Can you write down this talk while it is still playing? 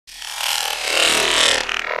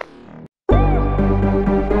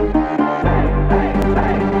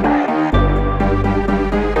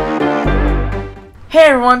Hey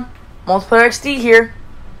everyone, Multiplayer XD here.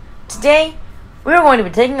 Today, we are going to be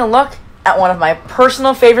taking a look at one of my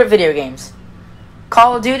personal favorite video games,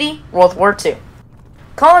 Call of Duty World War II.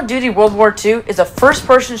 Call of Duty World War II is a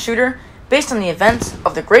first-person shooter based on the events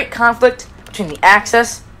of the Great Conflict between the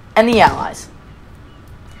Axis and the Allies.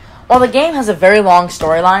 While the game has a very long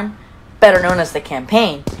storyline, better known as the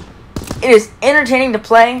campaign, it is entertaining to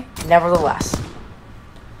play nevertheless.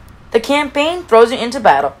 The campaign throws you into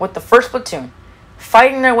battle with the 1st Platoon,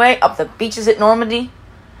 fighting their way up the beaches at Normandy,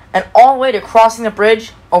 and all the way to crossing the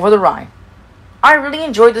bridge over the Rhine. I really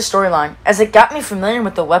enjoyed the storyline as it got me familiar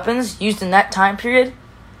with the weapons used in that time period,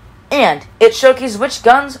 and it showcased which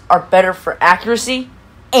guns are better for accuracy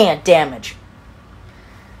and damage.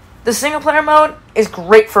 The single player mode is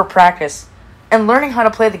great for practice and learning how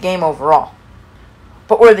to play the game overall,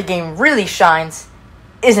 but where the game really shines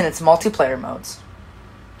is in its multiplayer modes.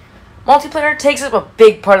 Multiplayer takes up a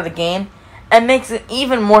big part of the game and makes it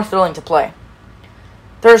even more thrilling to play.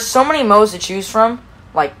 There are so many modes to choose from,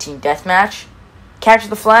 like Team Deathmatch, Capture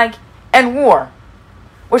the Flag, and War,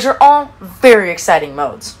 which are all very exciting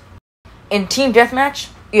modes. In Team Deathmatch,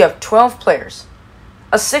 you have 12 players,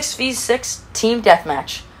 a 6v6 Team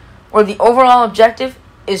Deathmatch, where the overall objective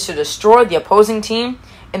is to destroy the opposing team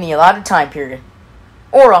in the allotted time period,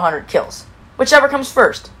 or 100 kills, whichever comes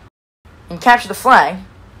first. In Capture the Flag,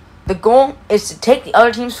 the goal is to take the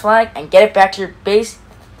other team's flag and get it back to your base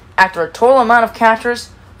after a total amount of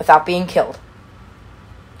captures without being killed.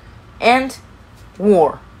 And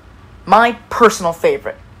War, my personal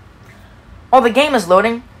favorite. While the game is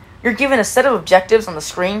loading, you're given a set of objectives on the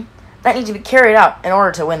screen that need to be carried out in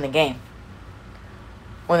order to win the game.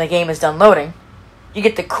 When the game is done loading, you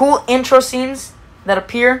get the cool intro scenes that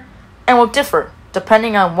appear and will differ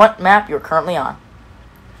depending on what map you're currently on.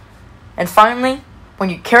 And finally, when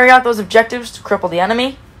you carry out those objectives to cripple the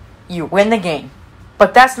enemy, you win the game.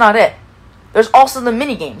 But that's not it. There's also the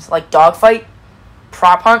mini-games like Dogfight,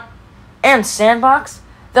 Prop Hunt, and Sandbox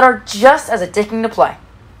that are just as addicting to play.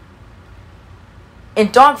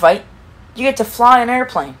 In Dogfight, you get to fly an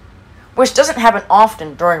airplane, which doesn't happen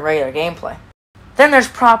often during regular gameplay. Then there's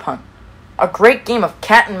Prop Hunt, a great game of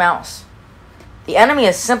cat and mouse. The enemy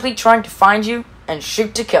is simply trying to find you and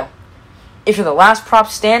shoot to kill. If you're the last prop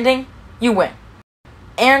standing, you win.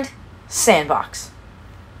 And Sandbox,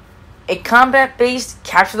 a combat-based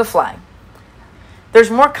Capture the Flag.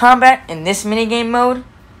 There's more combat in this minigame mode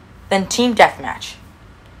than Team Deathmatch.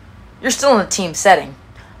 You're still in a team setting,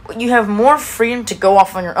 but you have more freedom to go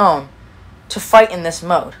off on your own to fight in this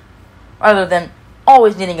mode, rather than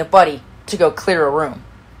always needing a buddy to go clear a room.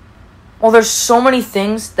 While there's so many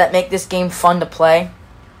things that make this game fun to play,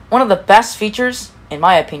 one of the best features, in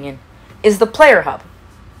my opinion, is the Player Hub,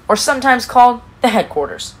 or sometimes called the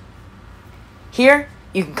Headquarters. Here,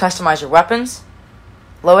 you can customize your weapons,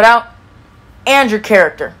 loadout, and your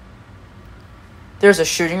character. There's a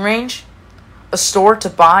shooting range, a store to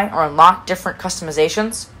buy or unlock different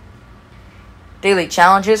customizations, daily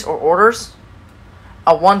challenges or orders,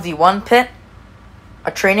 a 1v1 pit,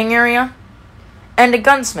 a training area, and a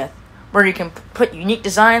gunsmith where you can put unique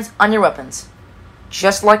designs on your weapons,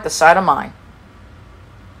 just like the side of mine.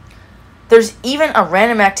 There's even a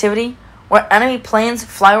random activity where enemy planes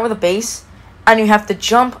fly over the base and you have to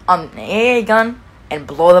jump on an AA gun and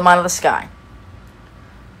blow them out of the sky.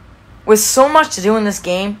 With so much to do in this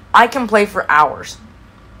game, I can play for hours.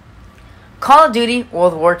 Call of Duty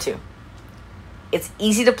World War II. It's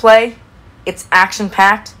easy to play, it's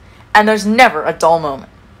action-packed, and there's never a dull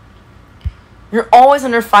moment. You're always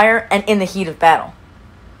under fire and in the heat of battle.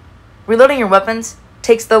 Reloading your weapons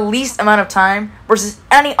takes the least amount of time versus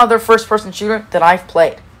any other first-person shooter that I've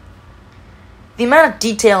played. The amount of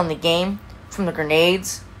detail in the game, from the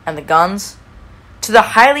grenades and the guns, to the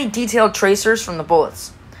highly detailed tracers from the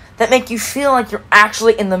bullets, that make you feel like you're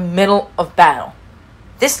actually in the middle of battle.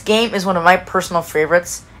 This game is one of my personal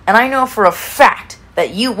favorites, and I know for a fact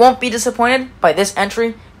that you won't be disappointed by this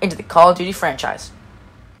entry into the Call of Duty franchise.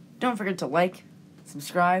 Don't forget to like,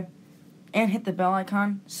 subscribe, and hit the bell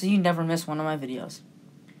icon so you never miss one of my videos.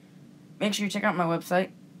 Make sure you check out my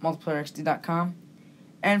website, multiplayerxd.com,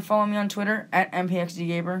 and follow me on Twitter at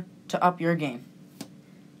mpxdgamer to up your game.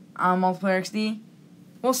 I'm MultiplayerXD.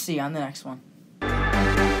 We'll see you on the next one.